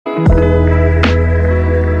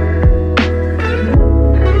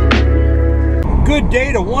Good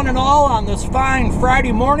day to one and all on this fine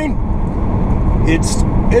Friday morning. It's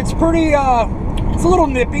pretty it's a little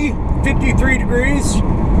nippy, 53 degrees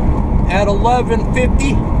at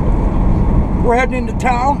 11:50. We're heading into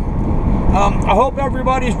town. I hope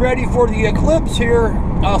everybody's ready for the eclipse here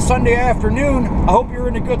Sunday afternoon. I hope you're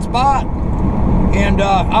in a good spot, and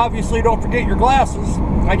obviously don't forget your glasses.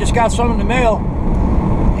 I just got some in the mail,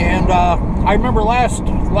 and I remember last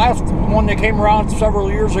one that came around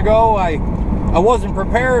several years ago. I wasn't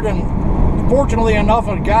prepared, and fortunately enough,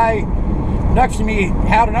 a guy next to me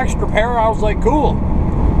had an extra pair. I was like, cool.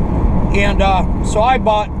 And so I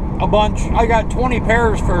bought a bunch. I got 20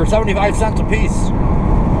 pairs for 75 cents a piece.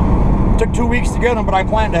 Took 2 weeks to get them, but I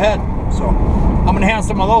planned ahead. So I'm going to hand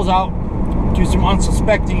some of those out to some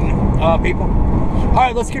unsuspecting people. All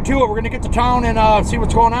right, let's get to it. We're going to get to town and see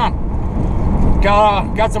what's going on.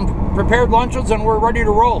 Got some prepared lunches, and we're ready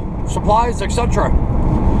to roll. Supplies, etc.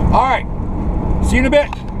 All right. See you in a bit.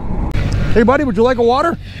 Hey, buddy, would you like a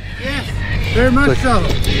water? Yes, very much so.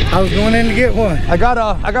 I was going in to get one. I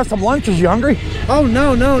got some lunches. You hungry? Oh,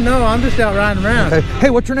 no. I'm just out riding around. Okay. Hey,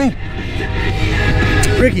 what's your name?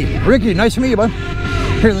 Ricky. Ricky, nice to meet you, bud.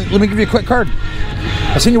 Here, let me give you a quick card.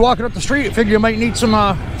 I seen you walking up the street. I figured you might need some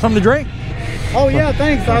something to drink. Oh, yeah,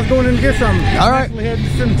 thanks. I was going in to get some. All right. I'm actually heading to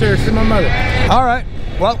the cemetery to see my mother. All right.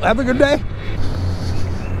 Well, have a good day.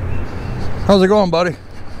 How's it going, buddy?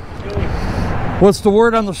 What's the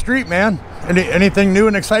word on the street, man? Anything new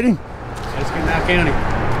and exciting? I just got out of county.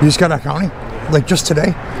 You just got out of county? Like just today?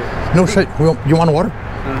 Yeah. No shit. You want a water?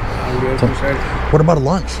 I'm good. So, what about a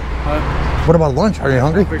lunch? What about lunch? Are you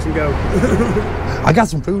hungry? Fix and go. I got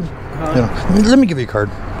some food. You know, let me give you a card.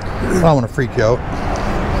 I don't want to freak you out.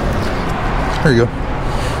 Here you go.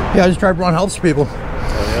 Yeah, I just drive around, helps people.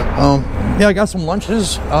 Oh, yeah? Yeah, I got some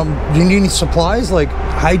lunches. Do you need any supplies, like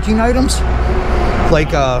hygiene items? Like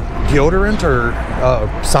deodorant or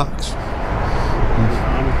socks?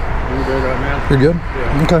 I'm good right now. You're good?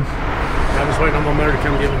 Yeah. Okay. I'm just waiting on my mother to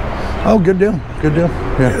come get me. Oh, good deal. Good deal.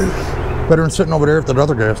 Yeah. Better than sitting over there at that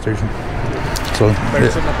other gas station. So, better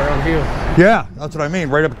sitting up there on the hill. Yeah, that's what I mean.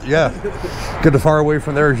 Right up, yeah. Get as far away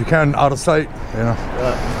from there as you can, out of sight. You know.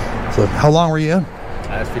 So, how long were you in?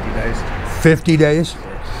 That's 50 days. 50 days.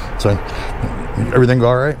 So, everything go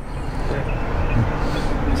all right?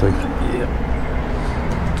 So,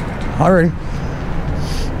 alrighty.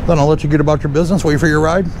 Then I'll let you get about your business, wait for your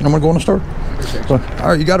ride, and I'm gonna go in the store. So, all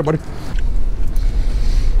right, you got it, buddy.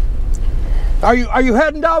 Are you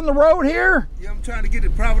heading down the road here? Yeah, I'm trying to get to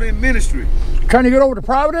Providence Ministry. Trying to get over to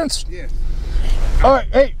Providence? Yes. All right,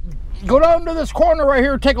 hey, go down to this corner right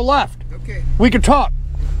here and take a left. Okay. We can talk.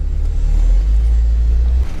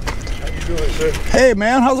 How you doing, sir? Hey,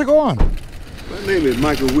 man, how's it going? My name is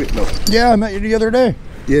Michael Whitlow. Yeah, I met you the other day.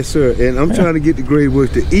 Yes, sir. And I'm trying to get to Great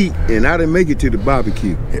Woods to eat, and I didn't make it to the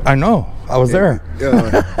barbecue. I know. I was there.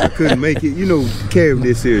 I couldn't make it. You know, carrying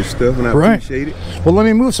this here stuff, and I appreciate it. Well, let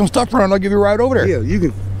me move some stuff around. I'll give you a ride over there. Yeah, you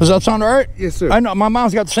can. Does that sound all right? Yes, sir. I know. My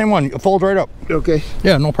mom's got the same one. It folds right up. Okay.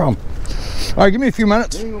 Yeah, no problem. All right, give me a few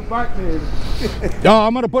minutes. You ain't gonna bite me. No,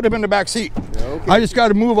 I'm going to put him in the back seat. Yeah, okay. I just got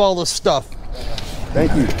to move all this stuff.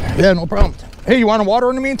 Thank you. Yeah, no problem. Hey, you want a water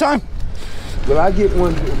in the meantime? Well, I get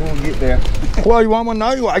one when we get there. Well, you want one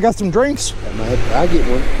now? I got some drinks. I get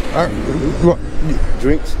one. All right.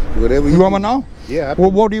 Drinks, whatever You want one now? Yeah.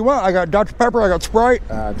 Well, what do you want? I got Dr. Pepper. I got Sprite.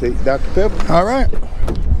 I'll take Dr. Pepper. All right.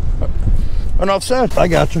 Enough said. I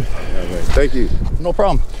got you. All right. Thank you. No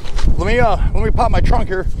problem. Let me pop my trunk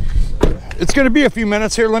here. It's gonna be a few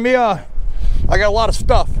minutes here. I got a lot of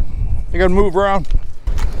stuff. I gotta move around.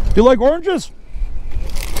 You like oranges?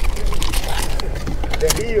 The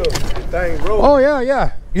hill, the thing roll. Oh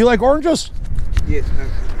yeah. You like oranges? Yes.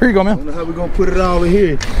 Here you go, I man. don't know how we're gonna put it all in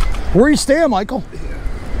here. Where you staying, Michael?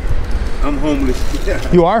 I'm homeless.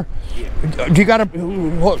 You are? Yeah. You gotta.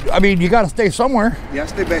 I mean, you gotta stay somewhere. Yeah, I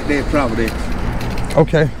stay back there in Providence.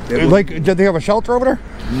 Okay. Like, did they have a shelter over there?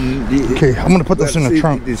 Okay, I'm gonna put this in the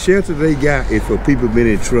trunk. The shelter they got is for people been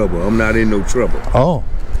in trouble. I'm not in no trouble. Oh.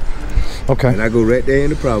 Okay. And I go right there in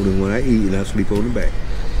the Providence when I eat, and I sleep on the back.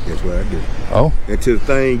 That's what I do. Oh. Until the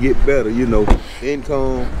thing get better, you know,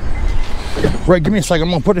 income. Right, give me a second.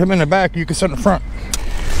 I'm gonna put him in the back. You can sit in the front.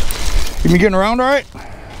 You been getting around all right?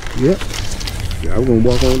 Yep. Yeah, I'm gonna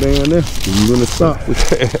walk on down there. You're gonna stop.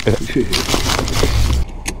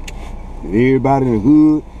 And everybody in the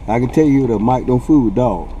hood, I can tell you that Mike don't fool with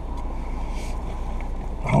dogs.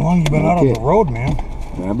 How long you been out on the road, man?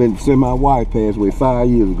 I've been since my wife passed away 5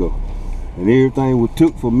 years ago, and everything was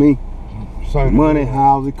took from me. Sorry. Money,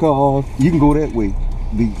 houses, cars. You can go that way,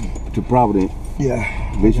 to Providence. Yeah.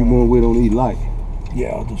 Unless you want to wait on eat light. Yeah,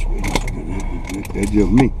 I'll just wait a second. That's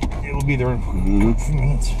just me. It'll be there in a few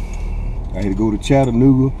minutes. I had to go to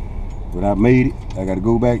Chattanooga, but I made it. I got to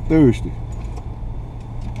go back Thursday.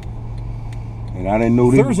 And I didn't know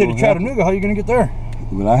this Thursday to Chattanooga, how are you going to get there?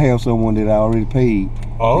 But I have someone that I already paid.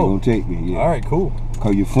 Oh. They're going to take me, yeah. All right, cool.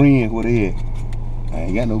 Cause your friends, where they at? I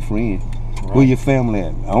ain't got no friend. Right. Where your family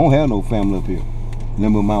at? I don't have no family up here.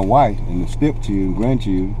 Then with my wife and the stepchildren,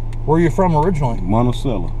 grandchildren. Where are you from originally?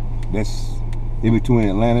 Monticello. That's in between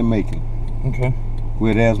Atlanta and Macon. Okay.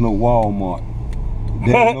 Where there's no Walmart.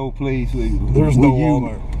 There's no place where there's no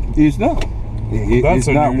Walmart. It's not. It's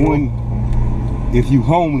not one. If you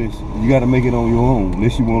homeless, you got to make it on your own.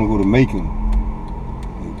 Unless you want to go to Macon,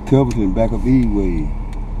 Covington, back up E-way.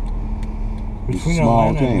 Between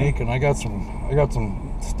Atlanta and Macon, I got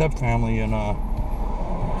some step family in Warner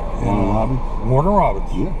Robins. Warner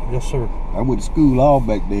Robins. Yeah. Yes, sir. I went to school all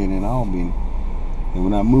back then in Albany, and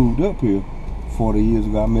when I moved up here 40 years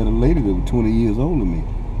ago, I met a lady that was 20 years older than me.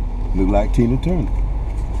 Looked like Tina Turner.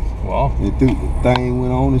 Wow. And the thing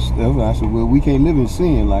went on and stuff. And I said, well, we can't live in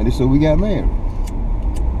sin like this, so we got married.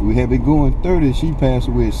 We had been going 30. She passed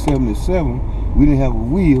away at 77. We didn't have a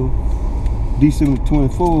will. December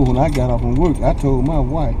 24, when I got off from work, I told my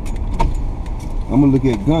wife, I'm going to look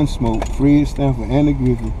at Gunsmoke, Fred Stanford, Anna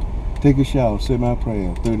Griffin, take a shower, say my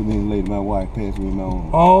prayer. 30 minutes later, my wife passed away in my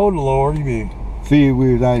arms. Oh, Lord, you be.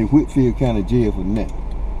 February, I in Whitfield County Jail for that.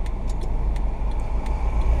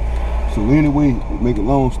 So anyway, make a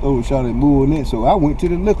long story short, and more than that. So I went to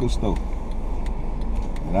the liquor store,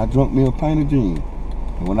 and I drunk me a pint of gin.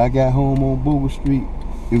 And when I got home on Bogle Street,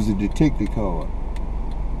 it was a detective card.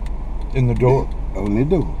 In the door? On the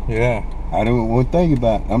door. Yeah. I don't want to think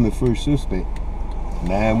about it. I'm the first suspect.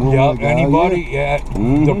 911. Yeah, anybody, yeah.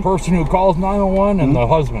 The person who calls 911 and the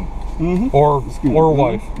husband. Or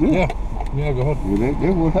wife. Yeah. Yeah, go ahead. Yeah,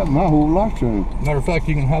 that what happened my whole lifetime. Matter of fact,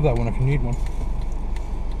 you can have that one if you need one.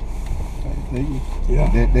 Yeah.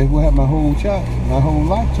 That's what happened my whole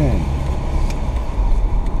lifetime.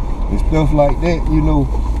 And stuff like that, you know.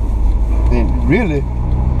 And really,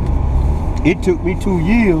 it took me 2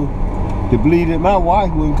 years to believe that my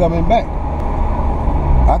wife wasn't coming back.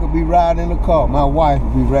 I could be riding in the car, my wife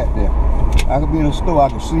would be right there. I could be in a store, I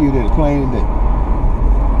could see her there, the plain as day.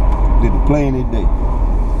 Did the plain as day.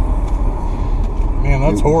 Man,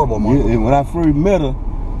 that's horrible, man. Yeah, and when I first met her,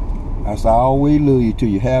 I said, I always love you till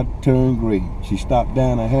your hair turned gray. She stopped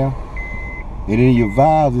down her hair. And in your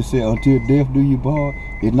vows, it said, until death do you part.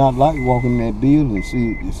 It's not like walking in that building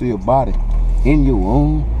and see a body in your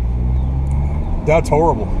own. That's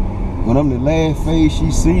horrible. When I'm the last face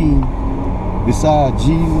she seen beside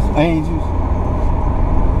Jesus, angels,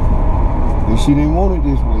 and she didn't want it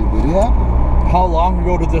this way, but it happened. How long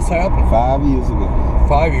ago did this happen? 5 years ago.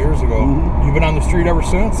 5 years ago. You've been on the street ever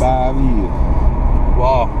since? 5 years.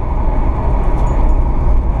 Wow.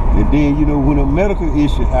 And then, you know, when a medical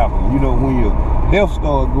issue happens, you know, when your health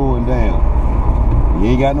starts going down, you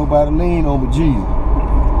ain't got nobody to lean on but Jesus.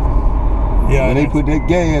 Yeah. When they put that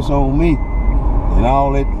gas on me and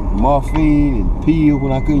all that morphine and pills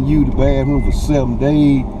when I couldn't use the bathroom for 7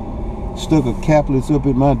 days, stuck a capitalist up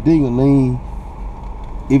in my ding-a-ling,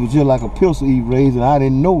 it was just like a pistol eraser, and I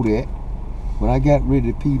didn't know that. When I got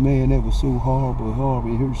ready to pee, man, that was so horrible,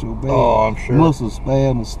 it hurt so bad. Oh, I'm sure. Muscle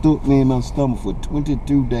spasm stuck me in my stomach for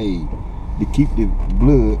 22 days to keep the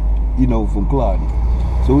blood, you know, from clotting.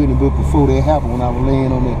 So in the book before that happened, when I was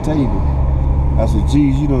laying on that table, I said,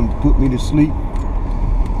 geez, you done put me to sleep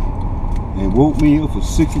and woke me up for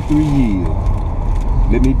 63 years.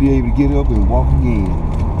 Let me be able to get up and walk again.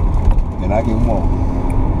 And I can walk.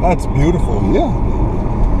 That's beautiful. Yeah.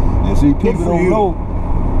 And see, people don't know.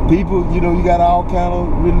 People, you know, you got all kind of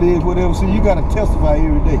religion, whatever. So you got to testify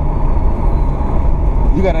every day.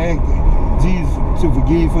 You got to ask Jesus to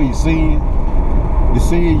forgive you for your sin. The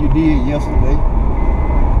sin you did yesterday.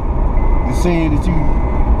 The sin that you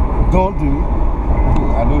don't do.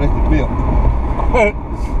 I know that's the belt.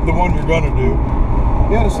 The one you're gonna do.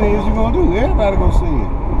 Yeah, the sins you're gonna do. Everybody gonna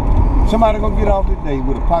sin. Somebody gonna get off today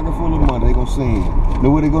with a pocket full of money. They gonna sin. Know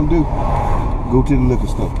what they gonna do? Go to the liquor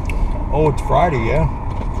store. Oh, it's Friday, yeah.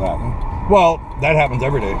 Friday. Well, that happens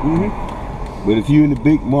every day. But if you in the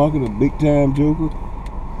big market, a big time joker,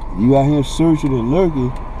 you out here searching and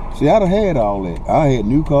lurking. See, I done had all that. I had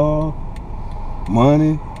new car,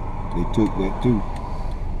 money. They took that too.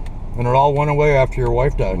 And it all went away after your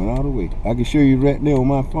wife died. Went all the way. I can show you right there on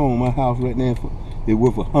my phone, my house right now, it's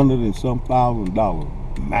worth $100,000 and some $1,000.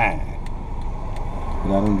 Mine.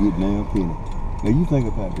 But I don't get damn penny. Now you think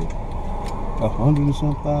about that. $100,000 and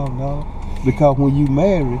some $1,000. Because when you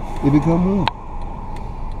marry, it become one.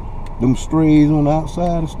 them strays on the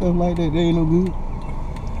outside and stuff like that, they ain't no good.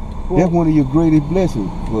 Well, that's one of your greatest blessings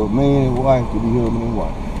for a man and wife to be husband and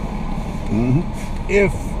wife.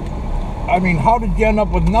 I mean, how did you end up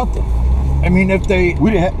with nothing? I mean, if they...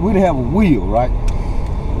 We didn't have a will, right?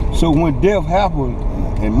 So when death happened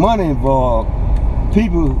and money involved,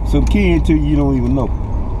 people, some kin to you don't even know.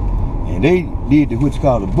 And they did what's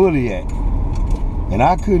called a bully act. And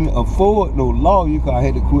I couldn't afford no lawyer because I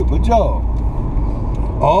had to quit my job.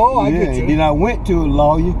 Oh, I get you. And then I went to a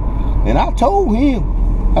lawyer and I told him,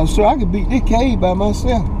 I said, I could beat this case by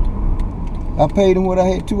myself. I paid him what I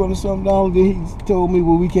had, $200-something. Then he told me,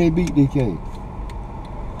 well, we can't beat this case.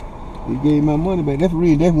 He gave my money back. That's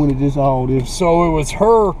when it just all this. So it was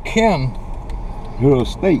her kin. Her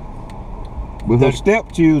estate. But her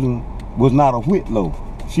stepchildren was not a Whitlow.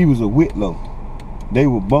 She was a Whitlow. They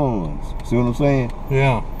were bonds. See what I'm saying?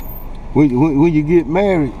 Yeah. When you get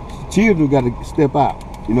married, children got to step out.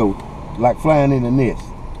 You know, like flying in a nest.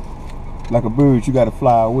 Like a bird, you got to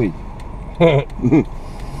fly away.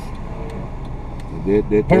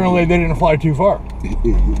 Apparently they didn't fly too far. They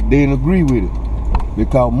didn't agree with it.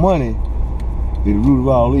 Because money is the root of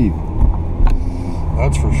all evil.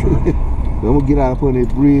 That's for sure. I'm going to get out up on that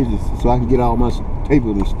bridge so I can get all my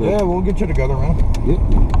papers and stuff. Yeah, we'll get you together, man. Yep,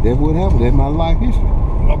 that's what happened. That's my life history.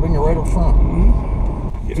 I'll bring you right up front.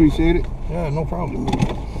 Yeah. Appreciate it. Yeah, no problem. All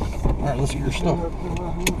right, let's get your stuff.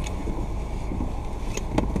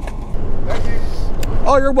 Thank you.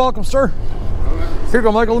 Oh, you're welcome, sir. Here you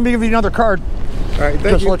go, Michael. Let me give you another card. All right,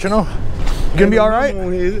 thank Just you. to let you know. You gonna be all right?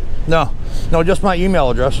 On here, is it? No, just my email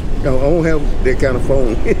address. No, I don't have that kind of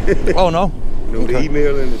phone. Oh, no? You know, the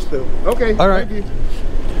email and the stuff. Okay. All right. Thank you.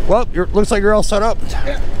 Well, looks like you're all set up.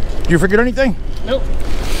 Yeah. Did you forget anything? Nope.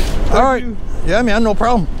 All right. Yeah, man, no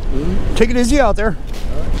problem. Take it easy out there.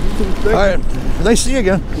 All right. Nice to see you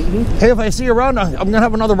again. Hey, if I see you around, I'm going to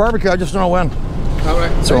have another barbecue. I just don't know when. All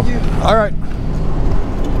right. So, Thank you. all right.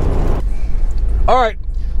 All right.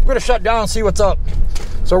 We're going to shut down and see what's up.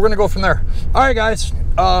 So we're going to go from there. All right, guys.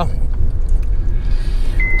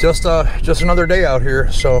 Just another day out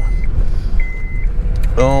here. So,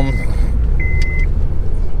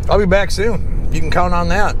 I'll be back soon. You can count on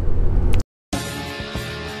that.